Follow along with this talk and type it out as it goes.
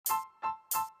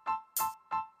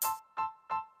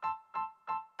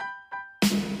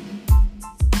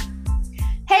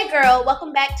girl,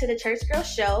 welcome back to the Church Girl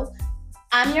Show.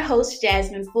 I'm your host,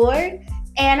 Jasmine Ford,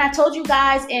 and I told you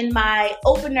guys in my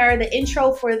opener, the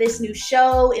intro for this new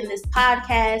show, in this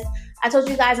podcast, I told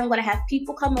you guys I'm going to have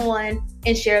people come on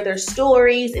and share their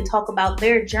stories and talk about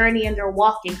their journey and their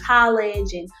walk in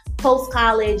college and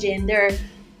post-college and their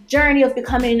journey of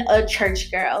becoming a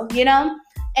church girl, you know?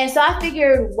 And so I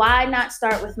figured, why not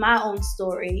start with my own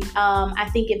story? I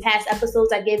think in past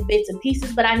episodes, I gave bits and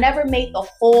pieces, but I never made the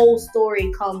whole story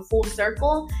come full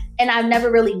circle, and I've never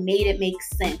really made it make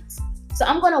sense. So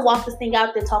I'm going to walk this thing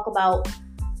out to talk about,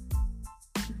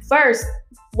 first,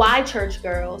 why church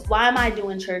girls? Why am I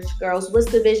doing church girls?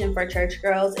 What's the vision for church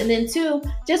girls? And then two,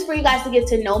 just for you guys to get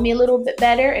to know me a little bit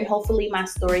better, and hopefully my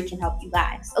story can help you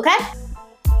guys, okay?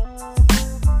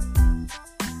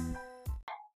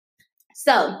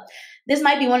 So this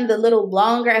might be one of the little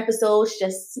longer episodes,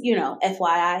 just, FYI.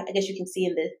 I guess you can see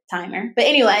in the timer. But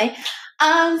anyway,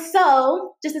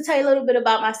 so just to tell you a little bit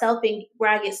about myself and where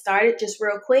I get started, just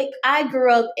real quick. I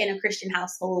grew up in a Christian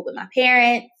household with my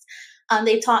parents.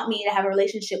 They taught me to have a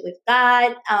relationship with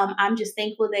God. I'm just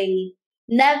thankful they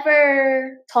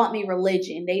never taught me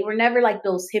religion. They were never like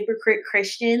those hypocrite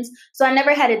Christians. So I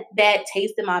never had a bad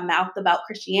taste in my mouth about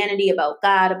Christianity, about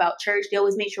God, about church. They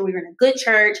always made sure we were in a good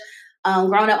church.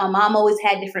 Growing up, my mom always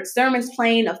had different sermons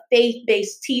playing of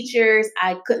faith-based teachers.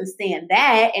 I couldn't stand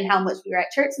that and how much we were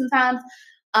at church sometimes.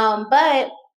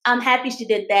 But I'm happy she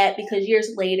did that, because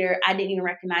years later, I didn't even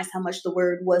recognize how much the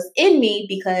word was in me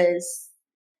because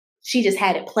she just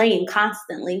had it playing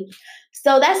constantly.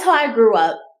 So that's how I grew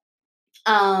up.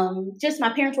 Just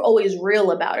my parents were always real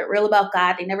about it, real about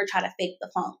God. They never tried to fake the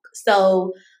funk.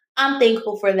 So I'm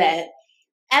thankful for that.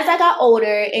 As I got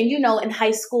older, and in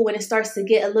high school, when it starts to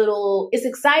get it's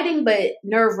exciting but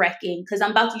nerve-wracking, because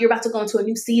you're about to go into a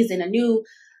new season, a new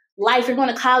life. You're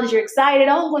going to college, you're excited.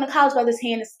 Oh, I'm going to college, by this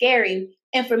hand is scary.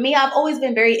 And for me, I've always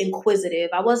been very inquisitive.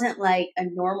 I wasn't like a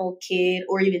normal kid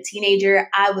or even teenager.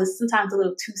 I was sometimes a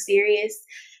little too serious.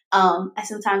 I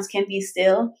sometimes can be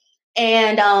still.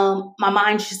 And my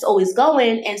mind's just always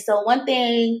going. And so one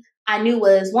thing I knew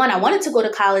was, one, I wanted to go to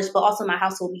college, but also my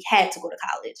household, we had to go to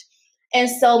college. And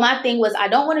so my thing was, I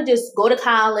don't want to just go to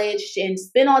college and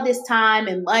spend all this time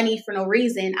and money for no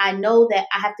reason. I know that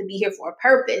I have to be here for a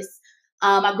purpose.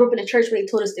 I grew up in a church where they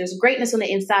told us there's greatness on the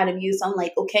inside of you. So I'm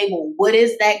like, okay, well, what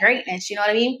is that greatness? You know what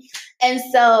I mean? And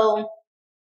so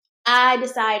I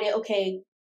decided, okay,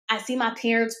 I see my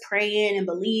parents praying and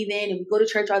believing, and we go to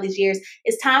church all these years.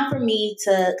 It's time for me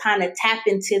to kind of tap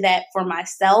into that for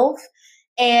myself.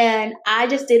 And I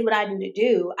just did what I needed to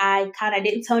do. I kind of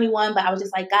didn't tell anyone, but I was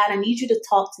just like, God, I need you to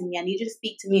talk to me. I need you to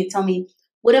speak to me and tell me,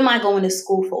 what am I going to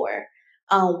school for?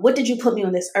 What did you put me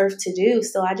on this earth to do?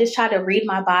 So I just tried to read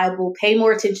my Bible, pay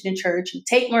more attention to church, and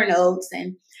take more notes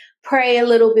and pray a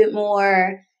little bit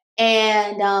more,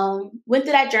 and went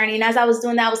through that journey. And as I was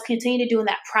doing that, I was continuing to do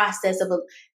that process of,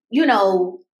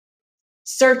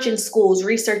 searching schools,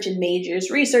 researching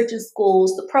majors, researching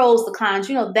schools, the pros, the cons,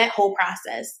 that whole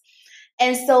process.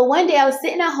 And so one day I was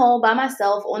sitting at home by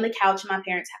myself on the couch in my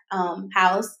parents'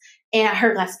 house, and I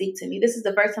heard God speak to me. This is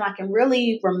the first time I can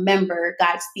really remember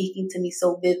God speaking to me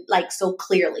so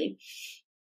clearly.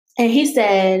 And he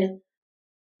said,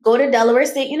 go to Delaware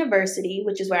State University,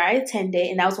 which is where I attended,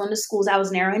 and that was one of the schools I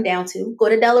was narrowing down to. Go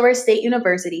to Delaware State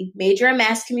University, major in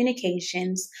mass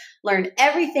communications, learn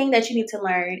everything that you need to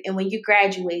learn, and when you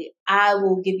graduate,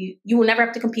 you will never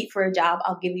have to compete for a job.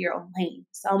 I'll give you your own lane.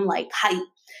 So I'm like, hype.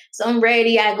 So I'm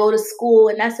ready. I go to school,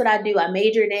 and that's what I do. I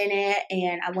majored in it,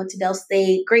 and I went to Del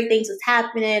State. Great things was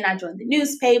happening. I joined the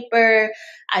newspaper.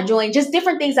 I joined just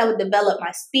different things that would develop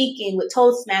my speaking with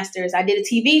Toastmasters. I did a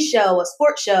TV show, a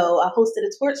sports show. I hosted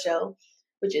a sports show,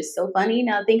 which is so funny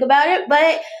now think about it.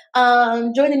 But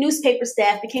joined the newspaper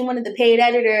staff, became one of the paid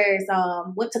editors,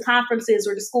 went to conferences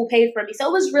where the school paid for me. So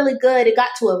it was really good. It got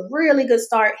to a really good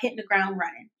start, hitting the ground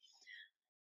running.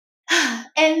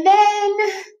 And then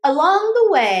along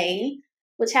the way,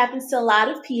 which happens to a lot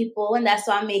of people, and that's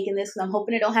why I'm making this, because I'm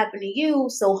hoping it don't happen to you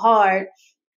so hard,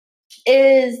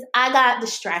 is I got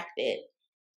distracted.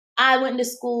 I went to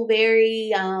school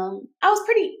I was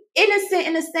pretty innocent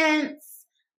in a sense.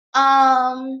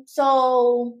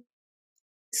 So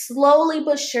slowly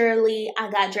but surely, I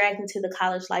got dragged into the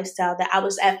college lifestyle that I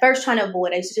was at first trying to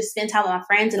avoid. I used to just spend time with my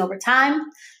friends, and over time,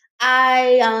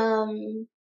 I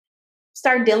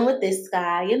started dealing with this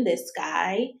guy and this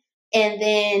guy, and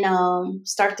then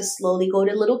start to slowly go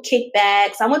to little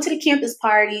kickbacks. I went to the campus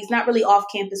parties, not really off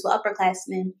campus with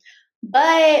upperclassmen.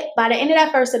 But by the end of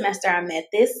that first semester, I met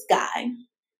this guy.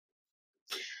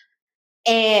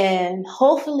 And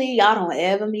hopefully y'all don't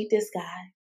ever meet this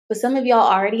guy. But some of y'all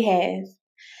already have.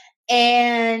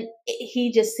 and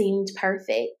he just seemed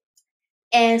perfect.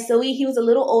 And so he was a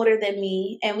little older than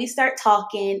me, and we start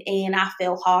talking, and I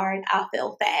fell hard. I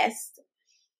fell fast.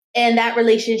 And that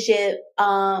relationship,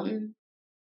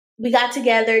 we got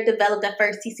together, developed at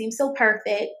first. He seemed so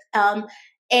perfect.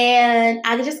 And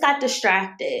I just got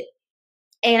distracted,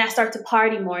 and I started to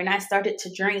party more, and I started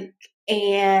to drink.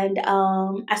 And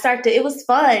it was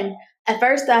fun. At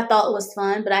first, I thought it was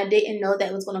fun, but I didn't know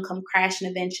that it was going to come crashing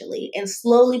eventually. And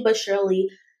slowly but surely,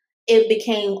 it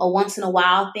became a once in a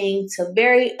while thing to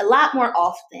a lot more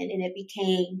often. And it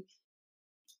became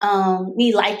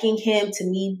me liking him to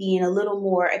me being a little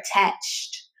more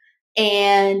attached.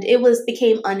 And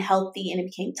became unhealthy, and it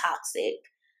became toxic.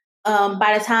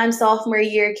 By the time sophomore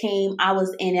year came, I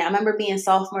was in it. I remember being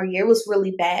sophomore year, it was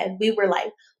really bad. We were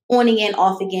like on again,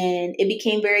 off again. It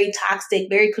became very toxic,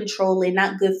 very controlling,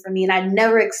 not good for me. And I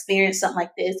never experienced something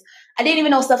like this. I didn't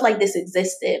even know stuff like this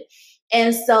existed.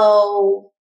 And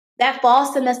so that fall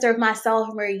semester of my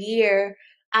sophomore year,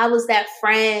 I was that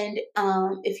friend.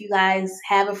 If you guys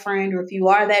have a friend, or if you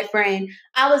are that friend,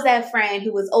 I was that friend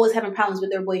who was always having problems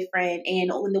with their boyfriend. And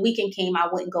when the weekend came, I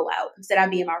wouldn't go out. Instead, I'd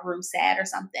be in my room sad or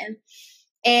something.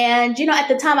 And, at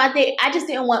the time I just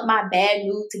didn't want my bad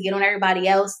mood to get on everybody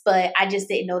else, but I just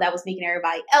didn't know that was making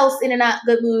everybody else in a not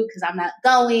good mood because I'm not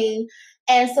going.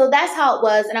 And so that's how it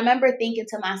was. And I remember thinking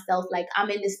to myself, like,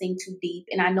 I'm in this thing too deep,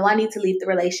 and I know I need to leave the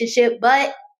relationship,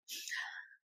 but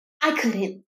I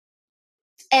couldn't.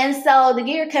 And so the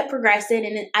year kept progressing,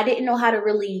 and I didn't know how to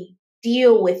really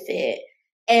deal with it.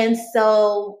 And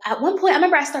so at one point, I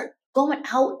remember I started going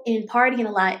out and partying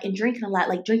a lot and drinking a lot,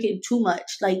 like drinking too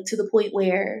much, like to the point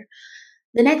where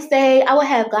the next day I would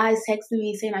have guys texting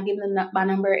me saying I give them my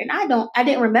number, and I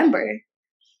didn't remember.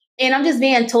 And I'm just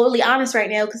being totally honest right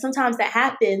now, because sometimes that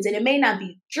happens, and it may not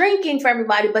be drinking for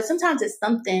everybody, but sometimes it's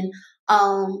something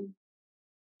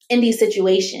in these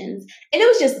situations. And it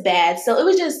was just bad. So it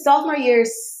was just sophomore year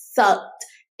sucked.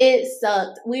 It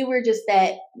sucked. We were just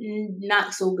that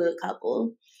not so good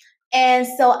couple. And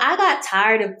so I got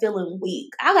tired of feeling weak.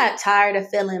 I got tired of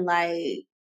feeling like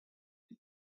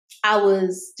I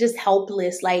was just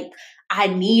helpless. Like I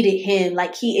needed him.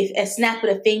 Like if a snap of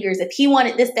the fingers, if he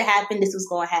wanted this to happen, this was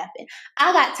going to happen.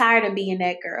 I got tired of being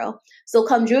that girl. So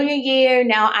come junior year,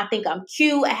 now I think I'm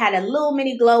cute. I had a little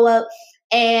mini glow up,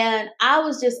 and I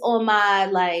was just on my,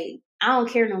 like, I don't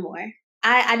care no more.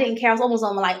 I didn't care. I was almost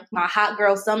on my hot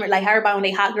girl summer, like everybody on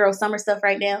their hot girl summer stuff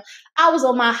right now. I was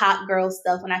on my hot girl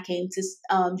stuff when I came to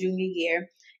junior year.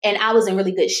 And I was in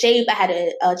really good shape. I had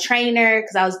a trainer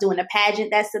because I was doing a pageant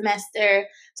that semester.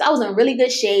 So I was in really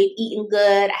good shape, eating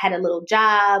good. I had a little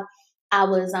job. I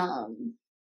was,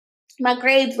 my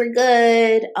grades were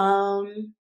good.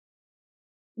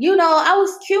 I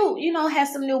was cute, had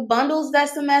some new bundles that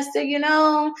semester,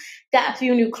 got a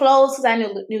few new clothes because I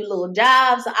knew new little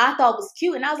jobs. So I thought it was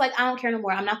cute. And I was like, I don't care no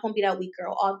more. I'm not going to be that weak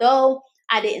girl. Although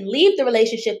I didn't leave the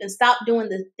relationship and stop doing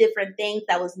the different things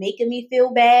that was making me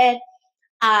feel bad,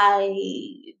 I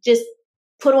just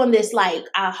put on this, like,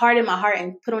 I hardened my heart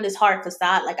and put on this hard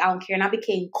facade, like, I don't care. And I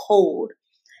became cold.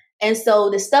 And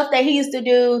so the stuff that he used to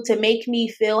do to make me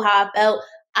feel how I felt,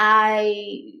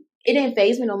 it didn't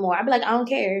faze me no more. I'd be like, I don't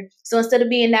care. So instead of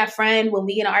being that friend when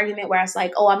we get in an argument where it's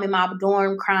like, oh, I'm in my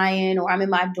dorm crying, or I'm in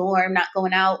my dorm not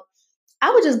going out,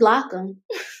 I would just block him.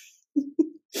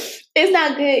 It's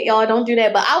not good, y'all. Don't do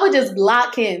that. But I would just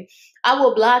block him. I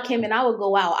would block him and I would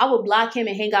go out. I would block him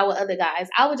and hang out with other guys.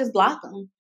 I would just block him.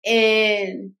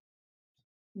 And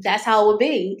that's how it would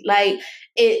be. Like,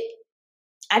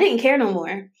 I didn't care no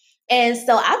more. And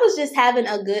so I was just having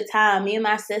a good time. Me and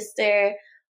my sister,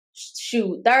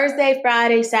 Thursday,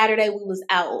 Friday, Saturday, we was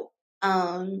out.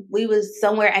 We was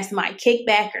somewhere at my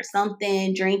kickback or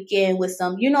something, drinking with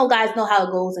some, guys know how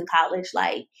it goes in college.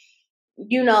 Like,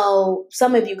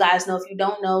 some of you guys know. If you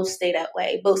don't know, stay that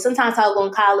way. But sometimes how I go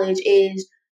in college is,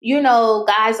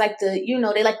 guys like to,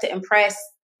 they like to impress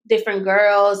different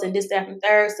girls and this, that, and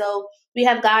third. So we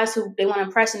have guys who they want to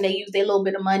impress, and they use their little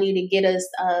bit of money to get us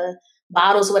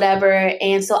bottles, whatever.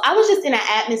 And so I was just in an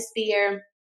atmosphere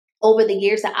over the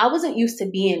years that I wasn't used to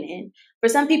being in. For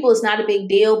some people, it's not a big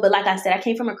deal. But like I said, I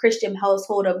came from a Christian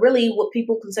household, a really what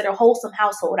people consider a wholesome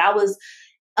household. I was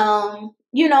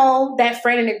that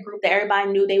friend in the group that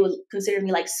everybody knew they would consider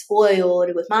me like spoiled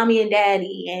with mommy and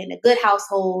daddy and a good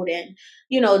household. And,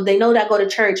 they know that I go to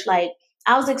church. Like,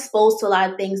 I was exposed to a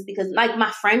lot of things because, like, my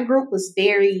friend group was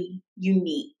very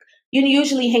unique. You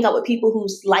usually hang out with people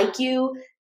who's like you.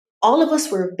 All of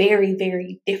us were very,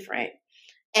 very different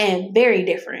and very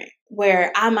different,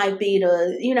 where I might be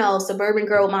the, suburban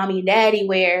girl with mommy and daddy,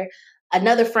 where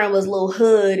another friend was a little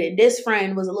hood, and this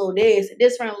friend was a little this, and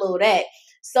this friend a little that.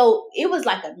 So it was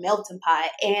like a melting pot.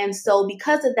 And so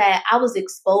because of that, I was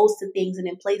exposed to things and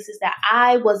in places that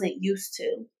I wasn't used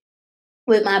to.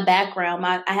 With my background,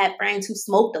 I had friends who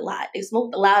smoked a lot. They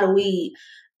smoked a lot of weed.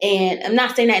 And I'm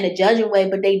not saying that in a judging way,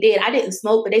 but they did. I didn't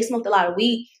smoke, but they smoked a lot of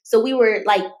weed. So we were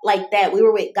like that. We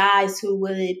were with guys who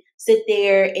would sit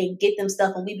there and get them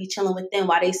stuff, and we'd be chilling with them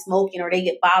while they smoking, or they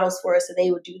get bottles for us, so they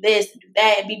would do this and do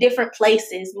that. It'd be different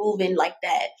places moving like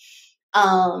that.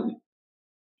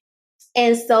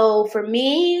 And so for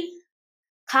me,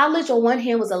 college on one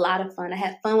hand was a lot of fun. I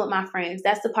had fun with my friends.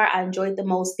 That's the part I enjoyed the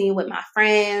most, being with my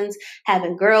friends,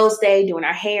 having Girlz Day, doing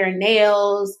our hair and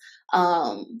nails,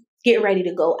 getting ready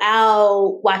to go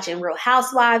out, watching Real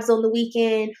Housewives on the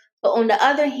weekend. But on the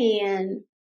other hand,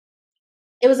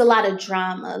 it was a lot of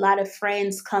drama, a lot of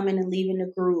friends coming and leaving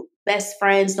the group, best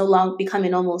friends no longer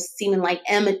becoming almost seeming like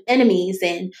enemies,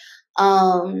 and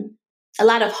a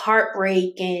lot of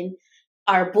heartbreak, and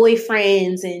our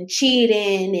boyfriends and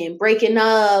cheating and breaking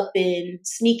up and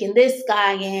sneaking this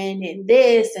guy in and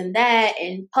this and that,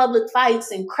 and public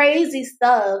fights and crazy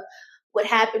stuff would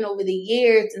happen over the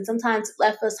years. And sometimes it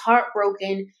left us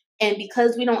heartbroken. And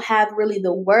because we don't have really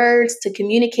the words to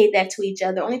communicate that to each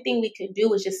other, the only thing we could do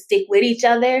was just stick with each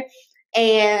other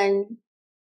and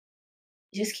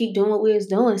just keep doing what we was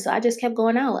doing. So I just kept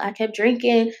going out. I kept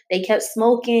drinking. They kept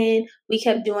smoking. We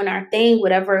kept doing our thing,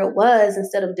 whatever it was,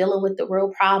 instead of dealing with the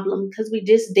real problem, because we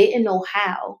just didn't know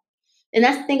how. And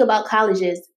that's the thing about college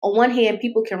is, on one hand,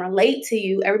 people can relate to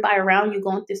you, everybody around you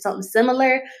going through something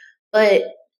similar, but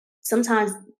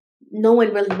sometimes no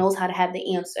one really knows how to have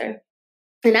the answer.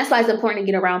 And that's why it's important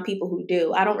to get around people who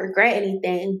do. I don't regret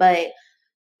anything, but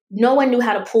no one knew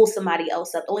how to pull somebody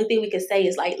else up. The only thing we could say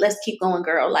is like, let's keep going,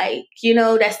 girl. Like,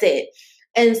 that's it.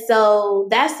 And so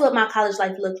that's what my college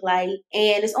life looked like.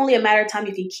 And it's only a matter of time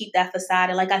you can keep that facade.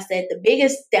 And like I said, the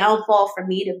biggest downfall for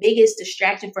me, the biggest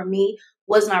distraction for me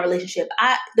was my relationship.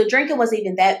 The drinking wasn't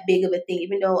even that big of a thing,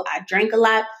 even though I drank a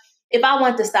lot. If I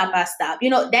wanted to stop, I stopped.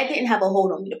 That didn't have a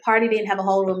hold on me. The party didn't have a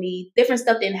hold on me. Different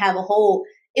stuff didn't have a hold.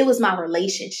 It was my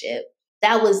relationship.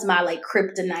 That was my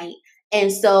kryptonite.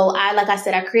 And so like I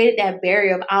said, I created that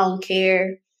barrier of, I don't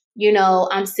care.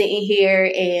 I'm sitting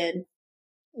here and,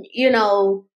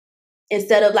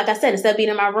 instead of being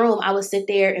in my room, I would sit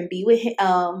there and be with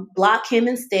him, block him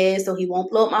instead, so he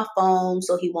won't blow up my phone,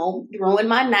 so he won't ruin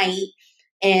my night.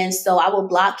 And so I would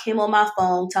block him on my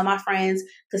phone, tell my friends,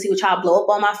 because he would try to blow up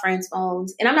on my friends'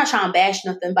 phones. And I'm not trying to bash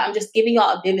nothing, but I'm just giving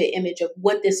y'all a vivid image of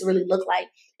what this really looked like,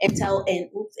 and tell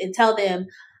them,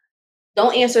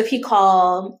 don't answer if he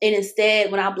called. And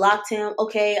instead, when I blocked him,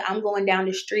 okay, I'm going down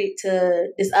the street to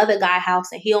this other guy's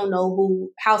house, and he don't know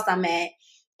who house I'm at.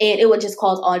 And it would just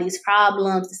cause all these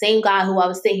problems. The same guy who I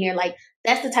was sitting here,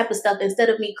 that's the type of stuff. Instead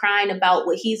of me crying about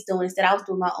what he's doing, instead I was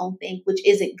doing my own thing, which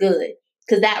isn't good,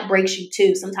 because that breaks you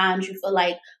too. Sometimes you feel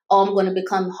like, oh, I'm going to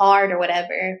become hard or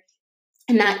whatever,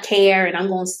 and not care. And I'm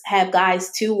going to have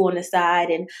guys too on the side,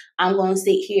 and I'm going to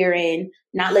sit here and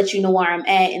not let you know where I'm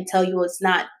at, and tell you it's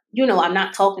not, I'm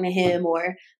not talking to him,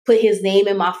 or put his name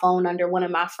in my phone under one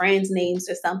of my friends' names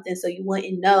or something, so you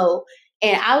wouldn't know.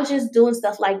 And I was just doing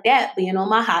stuff like that, being on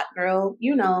my hot girl,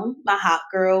 my hot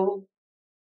girl.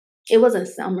 It wasn't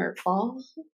summer, fall.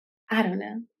 I don't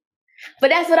know. But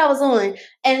that's what I was on.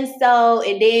 And so,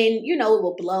 and then, it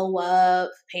will blow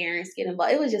up, parents get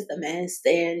involved. It was just a mess,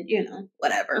 and,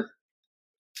 whatever.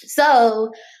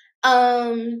 So,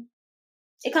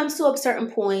 it comes to a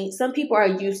certain point. Some people are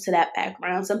used to that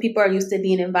background. Some people are used to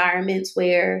being in environments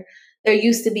where they're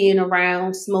used to being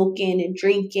around smoking and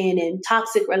drinking and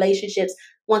toxic relationships.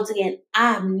 Once again,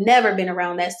 I've never been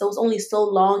around that. So it's only so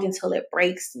long until it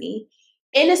breaks me.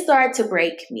 And it started to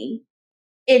break me.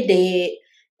 It did.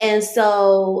 And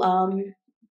so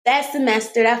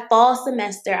that fall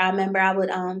semester, I remember I would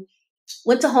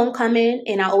went to homecoming,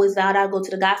 and I always vowed I'd go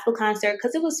to the gospel concert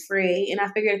because it was free. And I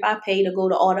figured if I pay to go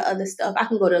to all the other stuff, I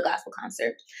can go to the gospel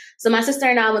concert. So my sister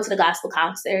and I went to the gospel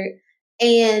concert.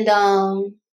 And,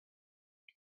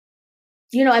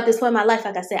 at this point in my life,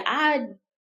 like I said, I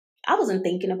wasn't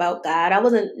thinking about God. I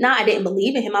didn't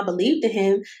believe in him. I believed in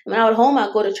him. And when I was home,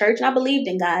 I'd go to church and I believed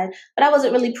in God, but I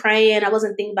wasn't really praying. I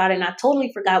wasn't thinking about it. And I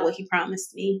totally forgot what he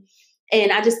promised me.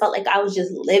 And I just felt like I was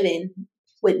just living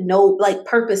with no,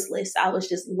 purposeless. I was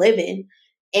just living.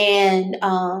 And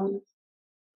I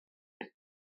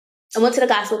went to the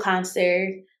gospel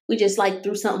concert. We just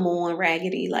threw something on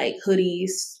raggedy,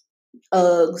 hoodies,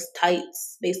 Uggs,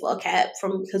 tights, baseball cap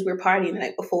because we were partying the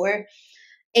night before.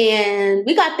 And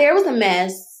we got there, it was a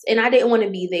mess, and I didn't want to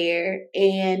be there.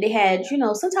 And they had,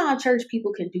 sometimes church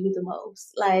people can do the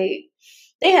most.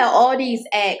 they had all these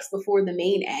acts before the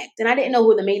main act. And I didn't know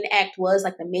who the main act was,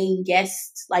 like the main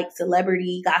guest, like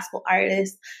celebrity gospel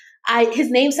artist.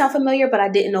 His name sounded familiar, but I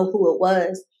didn't know who it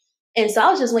was. And so I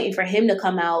was just waiting for him to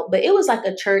come out. But it was like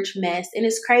a church mess. And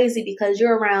it's crazy because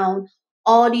you're around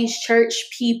all these church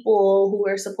people who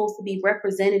are supposed to be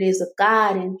representatives of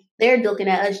God, and they're looking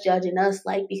at us, judging us,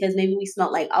 like, because maybe we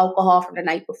smelled like alcohol from the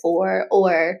night before,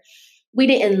 or we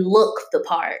didn't look the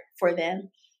part for them.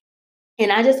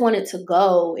 And I just wanted to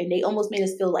go, and they almost made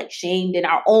us feel like shamed in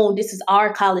our own, this is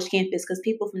our college campus, because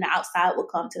people from the outside would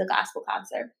come to the gospel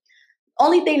concert.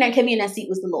 Only thing that kept me in that seat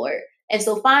was the Lord. And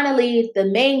so finally, the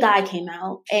main guy came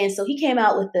out. And so he came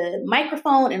out with the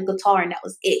microphone and guitar, and that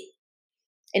was it.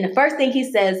 And the first thing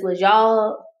he says was,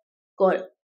 y'all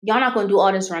not gonna do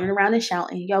all this running around and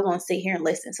shouting. Y'all gonna sit here and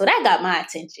listen. So that got my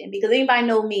attention, because anybody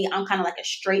know me, I'm kind of like a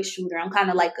straight shooter. I'm kind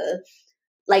of like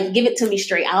give it to me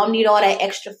straight. I don't need all that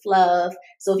extra fluff.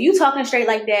 So if you talking straight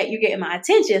like that, you're getting my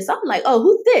attention. So I'm like, oh,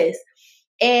 who's this?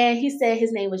 And he said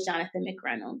his name was Jonathan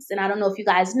McReynolds. And I don't know if you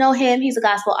guys know him. He's a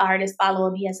gospel artist. Follow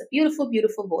him. He has a beautiful,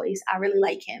 beautiful voice. I really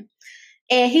like him.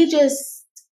 And he just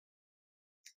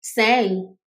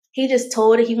sang. He just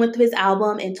he went through his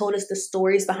album and told us the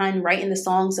stories behind writing the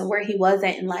songs and where he was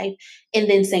at in life, and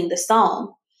then sang the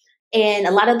song. And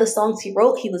a lot of the songs he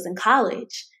wrote, he was in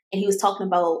college, and he was talking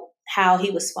about how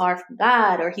he was far from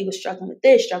God, or he was struggling with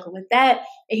this, struggling with that.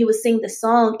 And he was singing the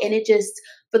song, and it just,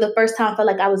 for the first time, felt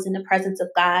like I was in the presence of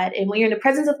God. And when you're in the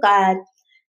presence of God,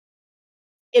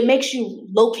 it makes you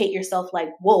locate yourself like,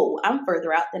 whoa, I'm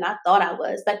further out than I thought I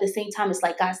was. But at the same time, it's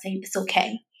like God saying, it's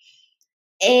okay.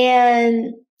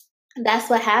 And that's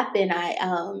what happened.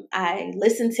 I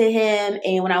listened to him,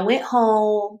 and when I went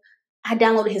home, I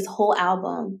downloaded his whole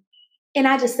album, and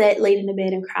I just sat laid in the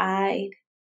bed and cried,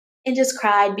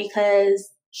 because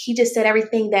he just said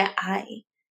everything that I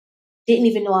didn't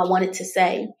even know I wanted to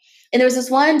say. And there was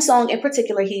this one song in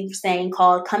particular he sang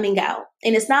called Coming Out.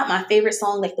 And it's not my favorite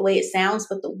song, like the way it sounds,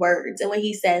 but the words. And what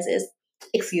he says is,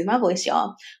 excuse my voice,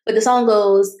 y'all, but the song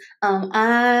goes,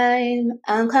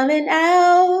 I'm coming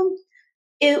out.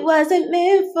 It wasn't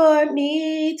meant for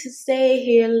me to stay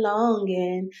here long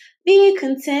and be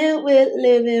content with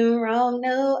living wrong.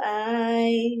 No,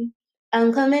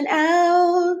 I'm coming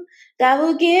out. God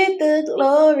will get the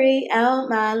glory out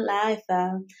my life.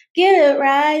 I'll get it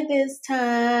right this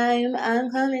time. I'm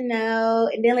coming out.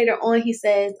 And then later on he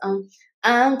says,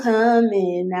 I'm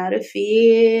coming out of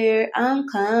fear. I'm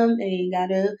coming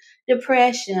out of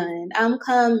depression. I'm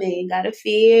coming out of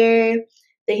fear.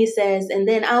 Then he says, and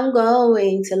then I'm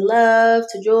going to love,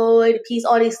 to joy, to peace,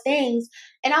 all these things.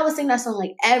 And I would sing that song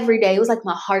like every day. It was like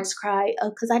my heart's cry,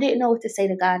 because I didn't know what to say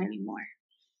to God anymore.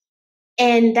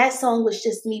 And that song was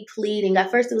just me pleading. At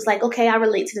first it was like, okay, I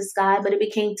relate to this guy, but it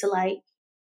became,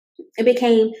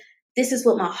 this is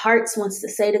what my heart wants to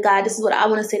say to God. This is what I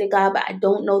want to say to God, but I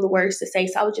don't know the words to say.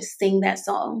 So I would just sing that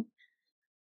song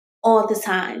all the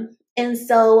time. And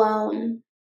so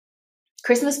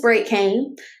Christmas break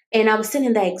came, and I was sitting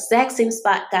in that exact same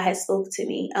spot God had spoke to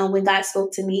me when God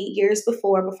spoke to me years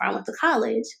before I went to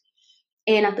college.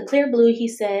 And at the clear blue, he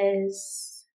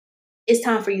says, it's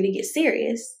time for you to get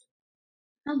serious.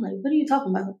 I'm like, what are you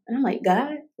talking about? And I'm like,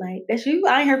 God, like, that's you?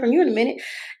 I ain't heard from you in a minute.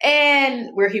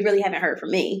 And where he really haven't heard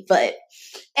from me.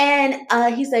 And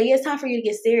he said, yeah, it's time for you to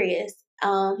get serious.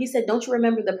 He said, don't you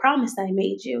remember the promise I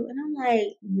made you? And I'm like,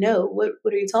 no, what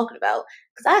are you talking about?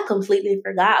 Because I completely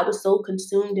forgot. I was so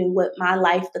consumed in what my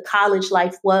life, the college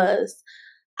life was.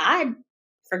 I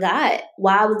forgot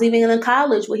why I was even in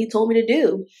college, what he told me to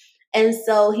do. And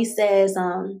so he says,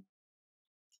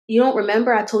 you don't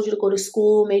remember? I told you to go to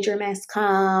school, major in mass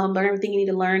comm, learn everything you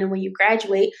need to learn. And when you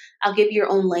graduate, I'll give you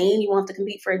your own lane. You won't have to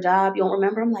compete for a job. You don't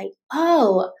remember? I'm like,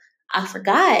 oh, I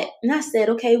forgot. And I said,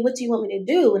 okay, what do you want me to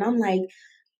do? And I'm like,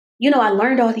 I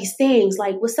learned all these things.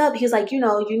 Like, what's up? He was like, you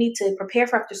need to prepare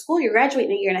for after school. You're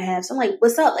graduating in a year and a half. So I'm like,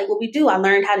 what's up? Like, what we do? I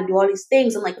learned how to do all these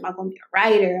things. I'm like, am I going to be a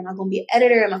writer? Am I going to be an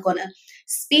editor? Am I going to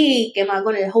speak? Am I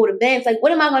going to hold events? Like,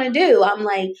 what am I going to do? I'm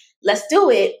like, let's do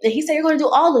it. And he said, you're going to do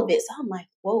all of it. So I'm like,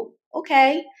 whoa,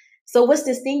 okay. So what's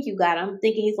this thing you got? I'm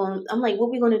thinking I'm like, what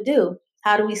are we going to do?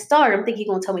 How do we start? I'm thinking he's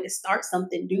going to tell me to start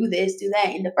something, do this, do that.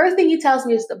 And the first thing he tells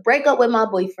me is to break up with my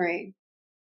boyfriend.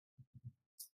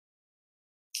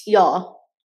 Y'all,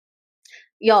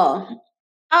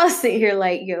 I was sitting here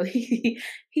like, yo,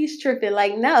 he's tripping.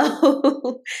 Like,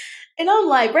 no. And I'm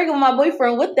like, breaking with my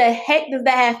boyfriend, what the heck does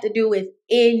that have to do with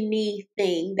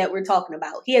anything that we're talking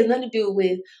about? He has nothing to do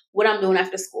with what I'm doing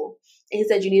after school. And he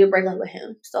said, you need to break up with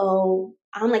him. So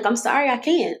I'm like, I'm sorry, I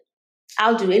can't.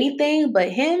 I'll do anything, but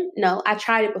him, no. I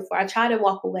tried it before. I tried to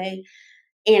walk away,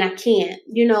 and I can't.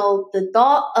 The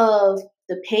thought of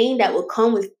the pain that would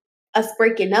come with us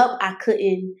breaking up, I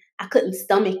couldn't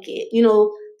stomach it. You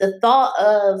know, the thought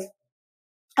of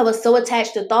I was so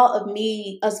attached. The thought of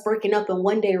us breaking up and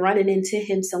one day running into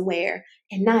him somewhere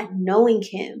and not knowing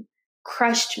him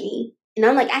crushed me. And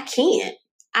I'm like, I can't.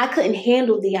 I couldn't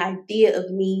handle the idea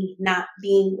of me not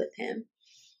being with him.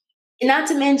 And not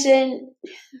to mention,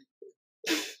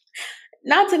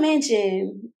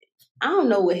 I don't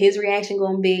know what his reaction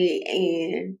gonna be,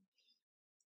 and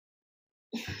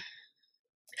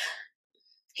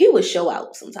he would show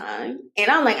out sometime. And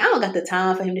I'm like, I don't got the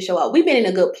time for him to show out. We've been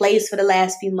in a good place for the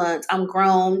last few months. I'm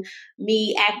grown.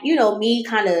 Me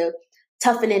kind of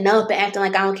toughening up and acting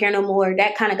like I don't care no more.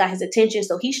 That kind of got his attention.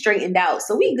 So he straightened out.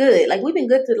 So we good. Like we've been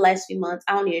good through the last few months.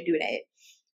 I don't need to do that.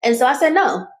 And so I said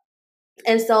no.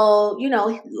 And so,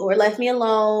 Lord left me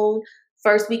alone.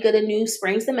 First week of the new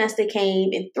spring semester came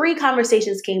and 3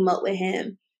 conversations came up with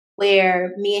him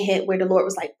where where the Lord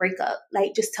was like, break up,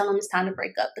 like just tell him it's time to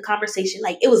break up. The conversation,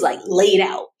 like it was like laid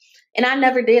out. And I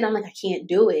never did. I'm like, I can't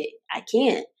do it. I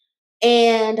can't.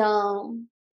 And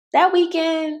that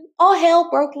weekend, all hell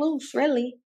broke loose,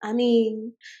 really. I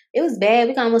mean, it was bad.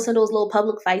 We got almost into those little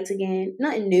public fights again.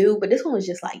 Nothing new, but this one was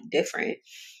just like different.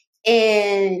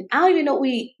 And I don't even know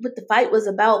what the fight was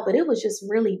about, but it was just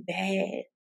really bad.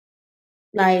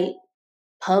 Like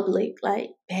public,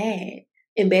 like bad,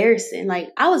 embarrassing. Like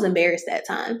I was embarrassed that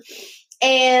time.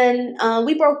 And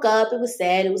we broke up. It was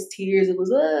sad. It was tears. It was,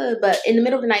 but in the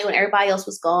middle of the night when everybody else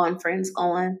was gone, friends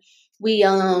gone, we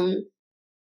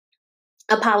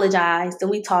apologized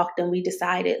and we talked and we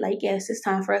decided like, yes, it's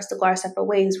time for us to go our separate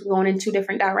ways. We're going in 2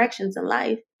 different directions in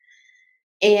life.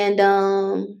 And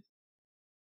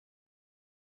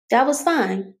that was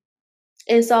fine.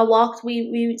 And so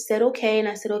we said, okay. And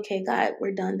I said, okay, God,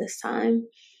 we're done this time.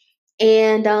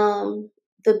 And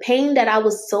the pain that I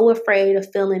was so afraid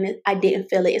of feeling, I didn't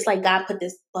feel it. It's like God put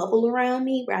this bubble around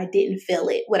me where I didn't feel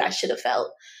it, what I should have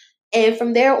felt. And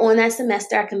from there on that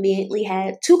semester, I conveniently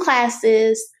had 2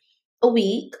 classes a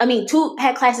week.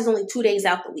 Had classes only 2 days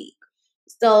out the week.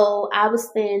 So I would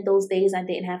spend those days I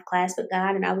didn't have class with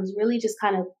God, and I was really just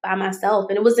kind of by myself.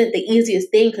 And it wasn't the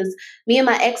easiest thing because me and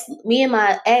my ex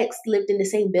lived in the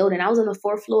same building. I was on the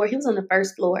 4th floor. He was on the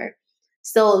 1st floor.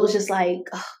 So it was just like,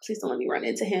 oh, please don't let me run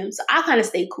into him. So I kind of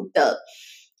stayed cooped up.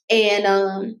 And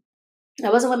I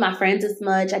wasn't with my friends as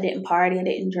much. I didn't party. I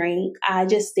didn't drink. I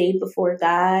just stayed before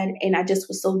God. And I just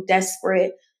was so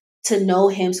desperate to know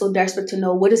him, so desperate to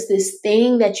know what is this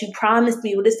thing that you promised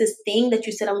me? What is this thing that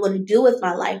you said I'm going to do with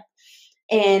my life?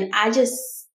 And I just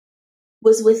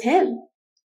was with him.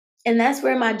 And that's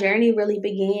where my journey really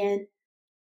began.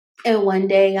 And one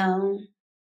day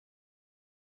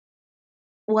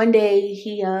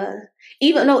he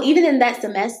even in that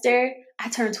semester, I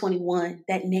turned 21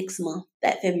 that next month,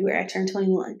 that February, I turned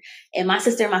 21. And my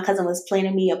sister and my cousin was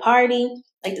planning me a party,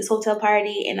 like this hotel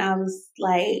party. And I was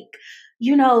like,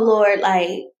 Lord,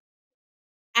 like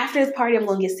after this party, I'm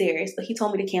going to get serious. But he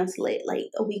told me to cancel it like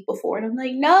a week before. And I'm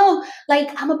like, no, like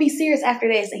I'm going to be serious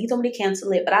after this. And he told me to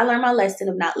cancel it. But I learned my lesson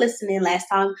of not listening. Last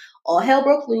time all hell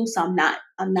broke loose. So I'm not,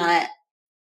 I'm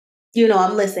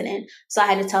listening. So I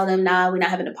had to tell them, nah, we're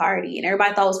not having a party. And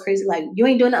everybody thought it was crazy. Like, you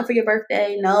ain't doing nothing for your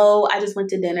birthday. No, I just went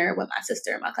to dinner with my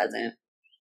sister and my cousin.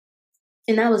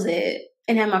 And that was it.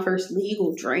 And had my first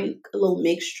legal drink, a little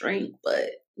mixed drink, but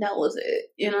that was it.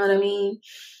 You know what I mean?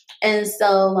 And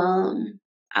so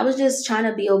I was just trying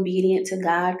to be obedient to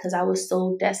God because I was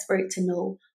so desperate to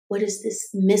know what is this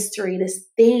mystery, this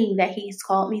thing that he's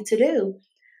called me to do.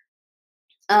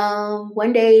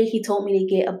 One day he told me to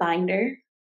get a binder.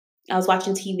 I was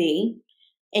watching TV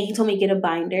and he told me to get a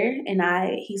binder and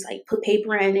he's like, put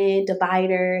paper in it,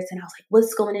 dividers. And I was like,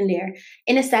 what's going in there?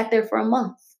 And it sat there for a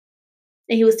month.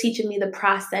 And he was teaching me the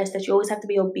process that you always have to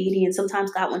be obedient.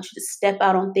 Sometimes God wants you to step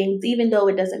out on things, even though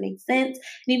it doesn't make sense.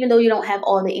 And even though you don't have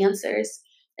all the answers.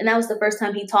 And that was the first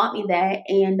time he taught me that.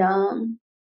 And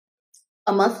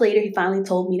a month later, he finally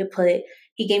told me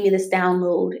he gave me this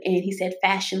download and he said,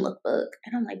 fashion lookbook.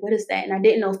 And I'm like, what is that? And I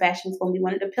didn't know fashion was going to be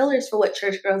one of the pillars for what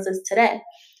Church Girlz is today.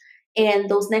 And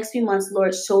those next few months,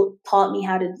 Lord taught me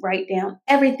how to write down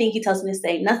everything he tells me to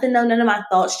say. None of my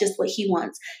thoughts, just what he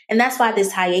wants. And that's why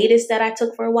this hiatus that I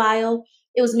took for a while,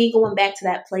 it was me going back to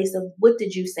that place of what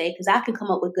did you say? Because I can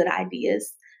come up with good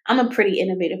ideas. I'm a pretty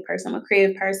innovative person. I'm a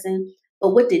creative person.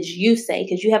 But what did you say?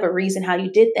 Because you have a reason how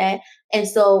you did that. And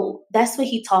so that's what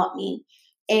he taught me.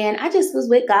 And I just was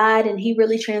with God and he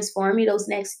really transformed me those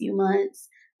next few months.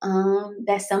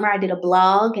 That summer I did a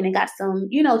blog and it got some,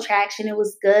 traction. It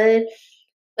was good.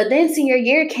 But then senior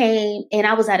year came and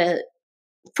I was at a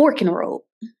fork in the road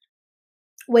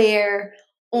where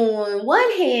on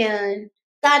one hand,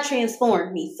 God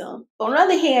transformed me some. But on the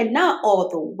other hand, not all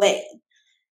the way.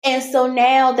 And so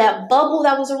now that bubble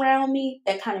that was around me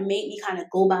that kind of made me kind of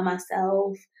go by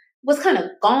myself was kind of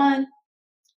gone.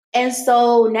 And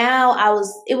so now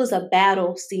it was a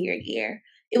battle senior year.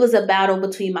 It was a battle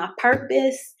between my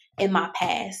purpose and my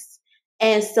past.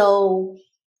 And so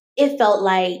it felt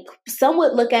like some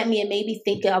would look at me and maybe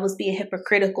think I was being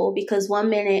hypocritical because one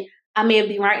minute I may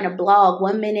be writing a blog.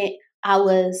 One minute I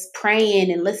was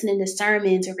praying and listening to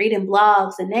sermons and reading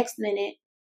blogs. The next minute,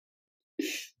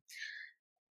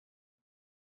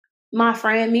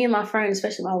 me and my friend,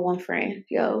 especially my one friend,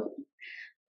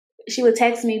 she would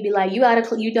text me, be like, you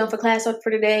done for class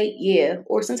for today? Yeah.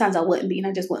 Or sometimes I wouldn't be and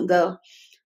I just wouldn't go.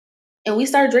 And we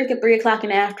started drinking 3 o'clock in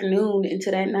the afternoon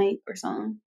into that night or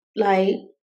something. Like,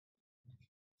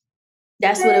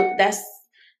 that's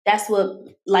what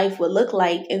life would look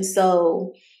like. And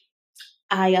so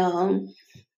I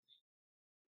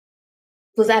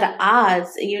was at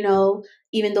odds,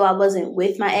 even though I wasn't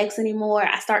with my ex anymore.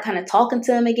 I start kind of talking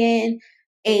to him again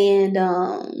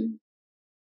and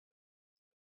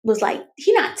was like,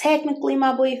 he not technically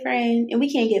my boyfriend and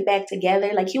we can't get back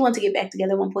together. Like he wanted to get back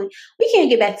together at one point. We can't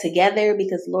get back together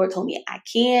because the Lord told me I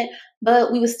can't,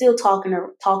 but we were still talking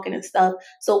and stuff.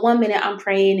 So one minute I'm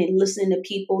praying and listening to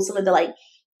people, some of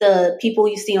the people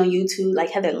you see on YouTube, like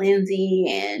Heather Lindsay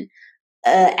and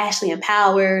Ashley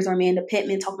Powers or Amanda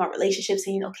Pittman talking about relationships,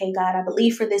 saying, okay, God, I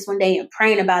believe for this one day and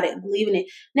praying about it and believing it.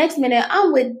 Next minute,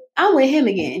 I'm with him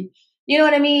again. You know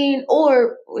what I mean?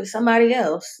 Or with somebody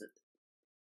else.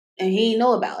 And he didn't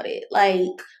know about it.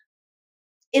 Like,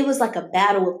 it was like a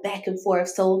battle of back and forth.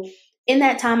 So in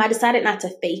that time, I decided not to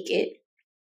fake it.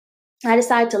 I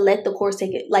decided to let the course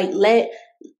take it,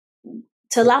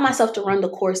 to allow myself to run the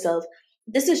course of,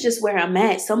 this is just where I'm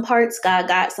at. Some parts God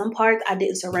got, some parts I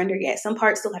didn't surrender yet. Some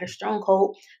parts still got a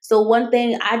stronghold. So one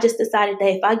thing I just decided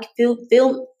that if I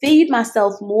feed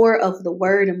myself more of the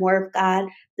word and more of God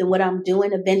than what I'm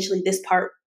doing, eventually this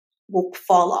part will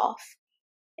fall off.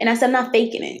 And I said, I'm not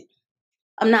faking it.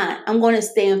 I'm not. I'm going to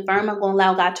stand firm. I'm going to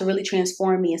allow God to really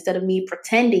transform me instead of me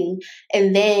pretending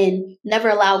and then never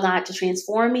allow God to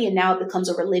transform me. And now it becomes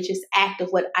a religious act of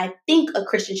what I think a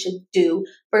Christian should do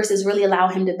versus really allow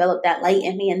him to develop that light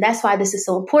in me. And that's why this is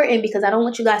so important, because I don't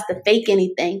want you guys to fake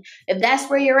anything. If that's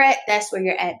where you're at, that's where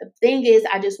you're at. The thing is,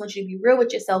 I just want you to be real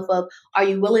with yourself of, are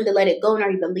you willing to let it go and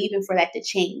are you believing for that to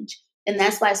change? And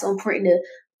that's why it's so important to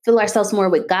fill ourselves more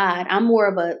with God. I'm more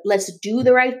of a let's do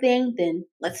the right thing than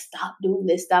let's stop doing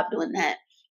this, stop doing that.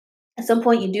 At some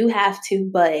point you do have to,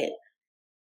 but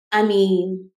I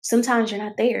mean, sometimes you're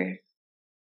not there.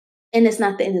 And it's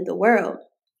not the end of the world.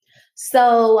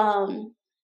 So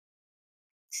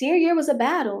senior year was a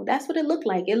battle. That's what it looked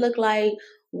like. It looked like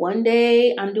one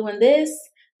day I'm doing this,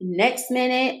 next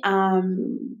minute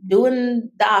I'm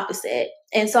doing the opposite.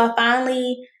 And so I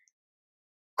finally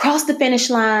crossed the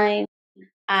finish line.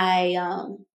 I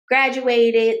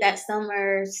graduated that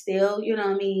summer, still,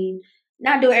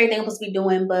 not doing everything I'm supposed to be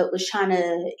doing, but was trying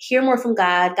to hear more from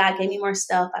God. God gave me more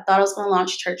stuff. I thought I was going to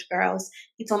launch Church Girlz.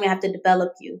 He told me I have to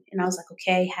develop you. And I was like,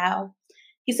 okay, how?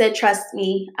 He said, trust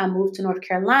me. I moved to North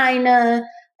Carolina.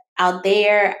 Out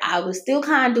there, I was still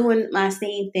kind of doing my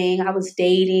same thing. I was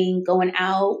dating, going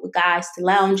out with guys to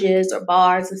lounges or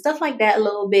bars and stuff like that a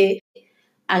little bit.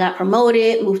 I got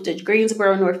promoted, moved to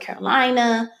Greensboro, North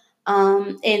Carolina.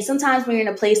 And sometimes when you're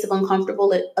in a place of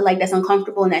uncomfortable, like that's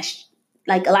uncomfortable and that's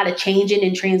like a lot of changing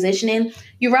and transitioning,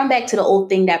 you run back to the old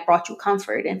thing that brought you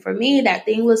comfort. And for me, that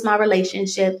thing was my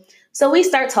relationship. So we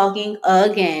start talking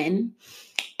again.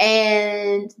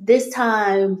 And this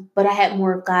time, but I had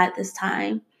more of God this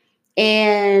time.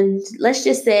 And let's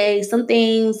just say some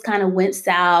things kind of went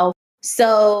south.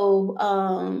 So,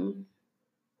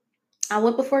 I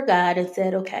went before God and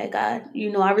said, okay, God,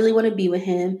 I really want to be with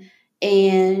him.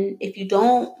 And if you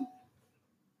don't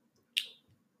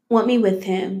want me with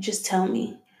him, just tell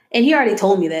me. And he already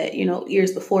told me that,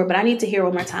 years before, but I need to hear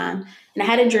one more time. And I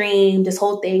had a dream. This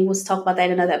whole thing was talk about that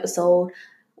in another episode.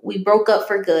 We broke up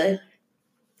for good.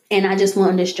 And I just went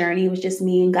on this journey. It was just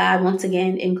me and God once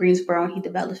again in Greensboro, and he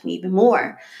developed me even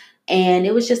more. And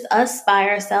it was just us by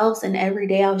ourselves. And every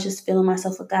day I was just filling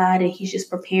myself with God, and he's just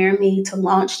preparing me to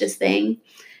launch this thing.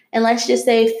 And let's just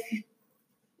say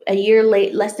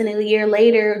less than a year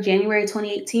later, January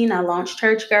 2018, I launched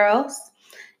Church Girlz.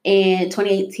 In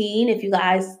 2018, if you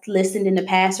guys listened in the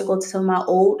past or go to some of my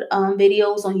old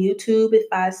videos on YouTube, if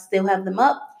I still have them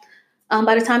up,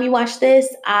 by the time you watch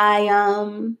this,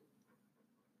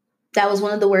 that was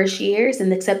one of the worst years.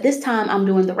 And except this time I'm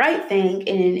doing the right thing,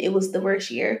 and it was the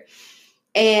worst year.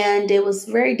 And it was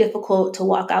very difficult to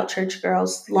walk out Church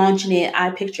Girls. Launching it, I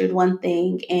pictured one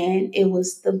thing, and it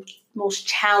was the most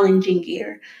challenging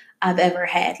year I've ever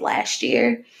had last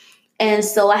year. And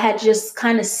so I had to just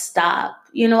kind of stop.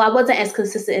 I wasn't as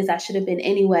consistent as I should have been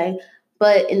anyway.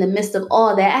 But in the midst of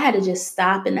all that, I had to just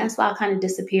stop. And that's why I kind of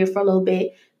disappeared for a little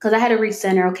bit, because I had to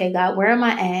recenter. Okay, God, where am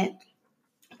I at?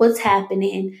 What's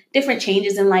happening? Different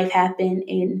changes in life happen.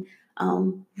 And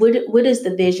what is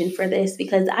the vision for this?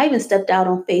 Because I even stepped out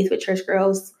on faith with Church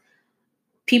Girls.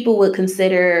 People would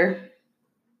consider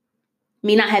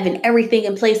me not having everything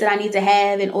in place that I need to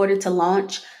have in order to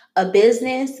launch a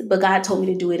business, but God told me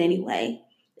to do it anyway.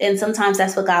 And sometimes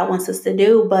that's what God wants us to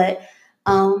do. But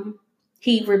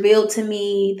He revealed to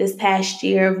me this past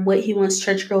year of what He wants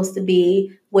Church Girls to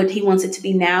be, what He wants it to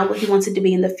be now, what He wants it to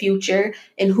be in the future,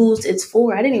 and who's it's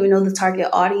for. I didn't even know the target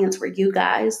audience were you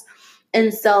guys.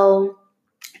 And so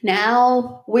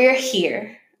now we're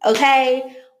here.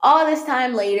 Okay. All this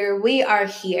time later, we are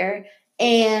here.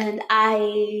 And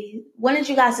I wanted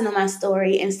you guys to know my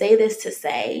story and say this to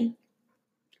say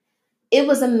it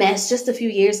was a mess just a few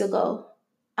years ago.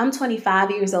 I'm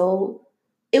 25 years old.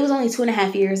 It was only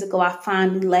 2.5 years ago I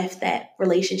finally left that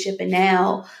relationship, and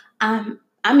now I'm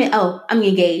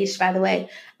engaged, by the way.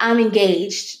 I'm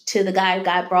engaged to the guy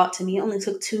God brought to me. It only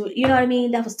took you know what I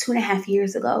mean? That was 2.5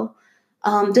 years ago.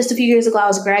 Just a few years ago, I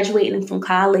was graduating from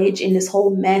college in this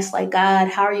whole mess. Like, God,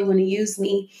 how are you going to use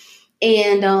me?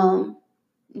 And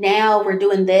now we're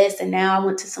doing this, and now I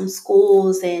went to some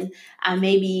schools, and I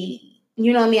maybe,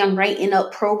 you know what I mean, I'm writing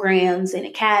up programs and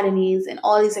academies and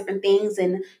all these different things,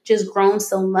 and just grown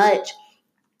so much.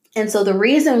 And so the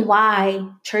reason why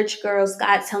Church Girls,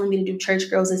 God's telling me to do Church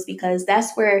Girls, is because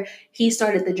that's where He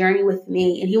started the journey with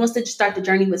me. And He wants to start the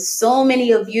journey with so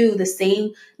many of you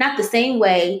not the same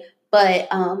way, but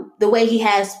the way He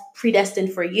has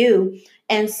predestined for you.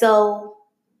 And so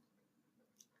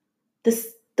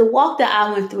the walk that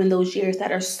I went through in those years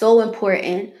that are so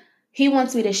important, He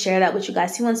wants me to share that with you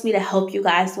guys. He wants me to help you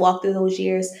guys walk through those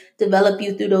years, develop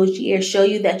you through those years, show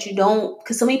you that you don't,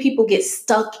 because so many people get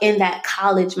stuck in that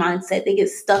college mindset. They get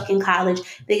stuck in college.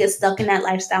 They get stuck in that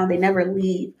lifestyle and they never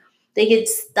leave. They get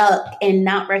stuck and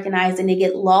not recognized, and they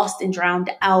get lost and drowned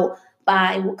out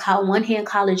by how, on one hand,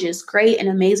 college is great and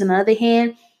amazing. On the other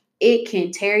hand, it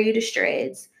can tear you to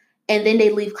shreds. And then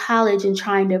they leave college and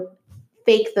trying to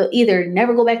either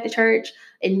never go back to church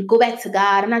and go back to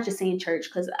God. I'm not just saying church,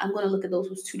 because I'm going to look at those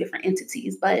as two different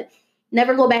entities, but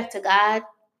never go back to God,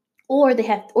 or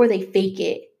they fake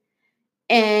it.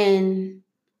 And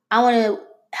I want to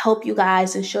help you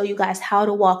guys and show you guys how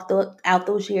to walk out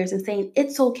those years and saying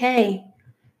it's okay.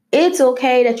 It's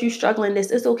okay that you're struggling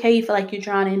this. It's okay you feel like you're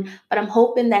drowning. But I'm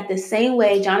hoping that the same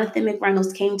way Jonathan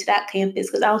McReynolds came to that campus,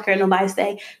 because I don't care what nobody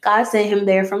say, God sent him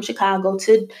there from Chicago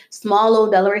to small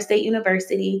old Delaware State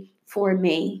University for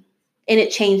me. And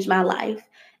it changed my life.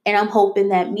 And I'm hoping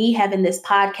that me having this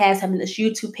podcast, having this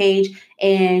YouTube page,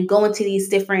 and going to these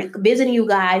visiting you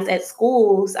guys at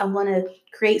schools, I'm going to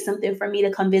create something for me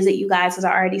to come visit you guys, because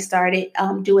I already started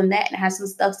doing that and I have some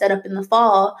stuff set up in the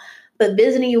fall. But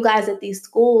visiting you guys at these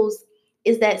schools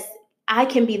is that I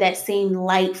can be that same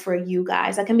light for you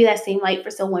guys. I can be that same light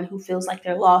for someone who feels like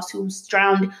they're lost, who's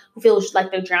drowned, who feels like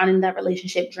they're drowning in that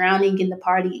relationship, drowning in the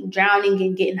party, drowning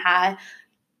in getting high,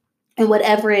 and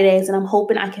whatever it is. And I'm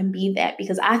hoping I can be that,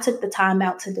 because I took the time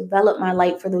out to develop my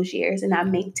light for those years, and I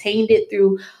maintained it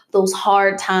through those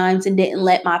hard times and didn't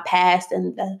let my past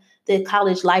and the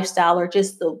college lifestyle, or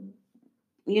just the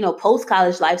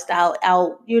post-college lifestyle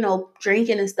out,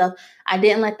 drinking and stuff. I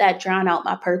didn't let that drown out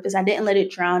my purpose. I didn't let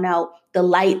it drown out the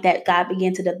light that God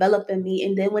began to develop in me.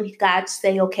 And then when God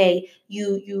say, okay,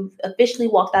 you've officially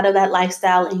walked out of that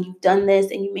lifestyle and you've done this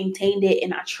and you maintained it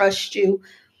and I trust you,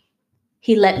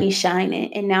 He let me shine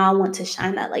it. And now I want to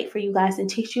shine that light for you guys and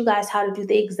teach you guys how to do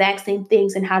the exact same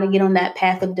things and how to get on that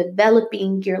path of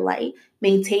developing your light,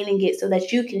 maintaining it so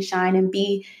that you can shine and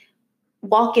be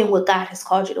walking what God has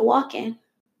called you to walk in.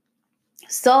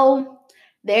 So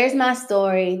there's my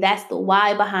story. That's the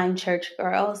why behind Church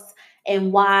Girls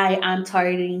and why I'm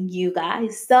targeting you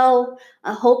guys. So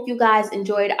I hope you guys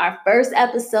enjoyed our first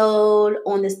episode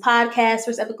on this podcast,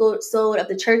 first episode of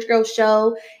the Church Girls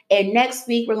Show. And next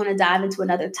week, we're going to dive into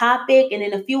another topic. And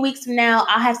in a few weeks from now,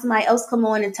 I'll have somebody else come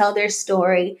on and tell their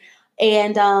story.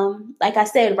 And like I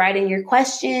said, write in your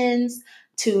questions,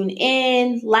 tune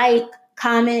in, like,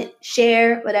 comment,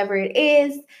 share, whatever it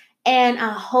is. And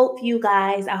I hope you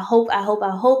guys, I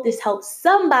hope this helps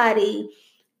somebody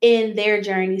in their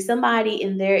journey,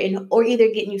 or either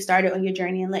getting you started on your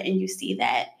journey and letting you see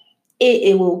that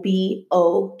it will be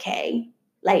okay.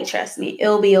 Like, trust me,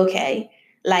 it'll be okay.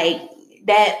 Like,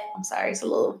 I'm sorry, it's a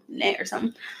little net or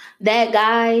something. That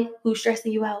guy who's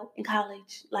stressing you out in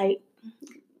college, like,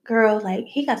 girl, like,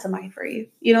 he got somebody for you.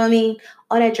 You know what I mean?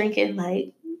 All that drinking,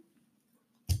 like,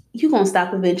 you gonna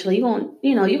stop eventually.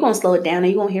 You're gonna slow it down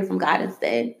and you're gonna hear from God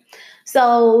instead.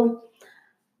 So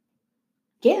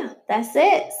yeah, that's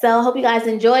it. So I hope you guys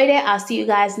enjoyed it. I'll see you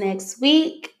guys next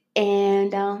week.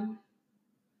 And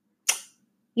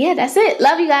yeah, that's it.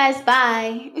 Love you guys.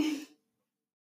 Bye.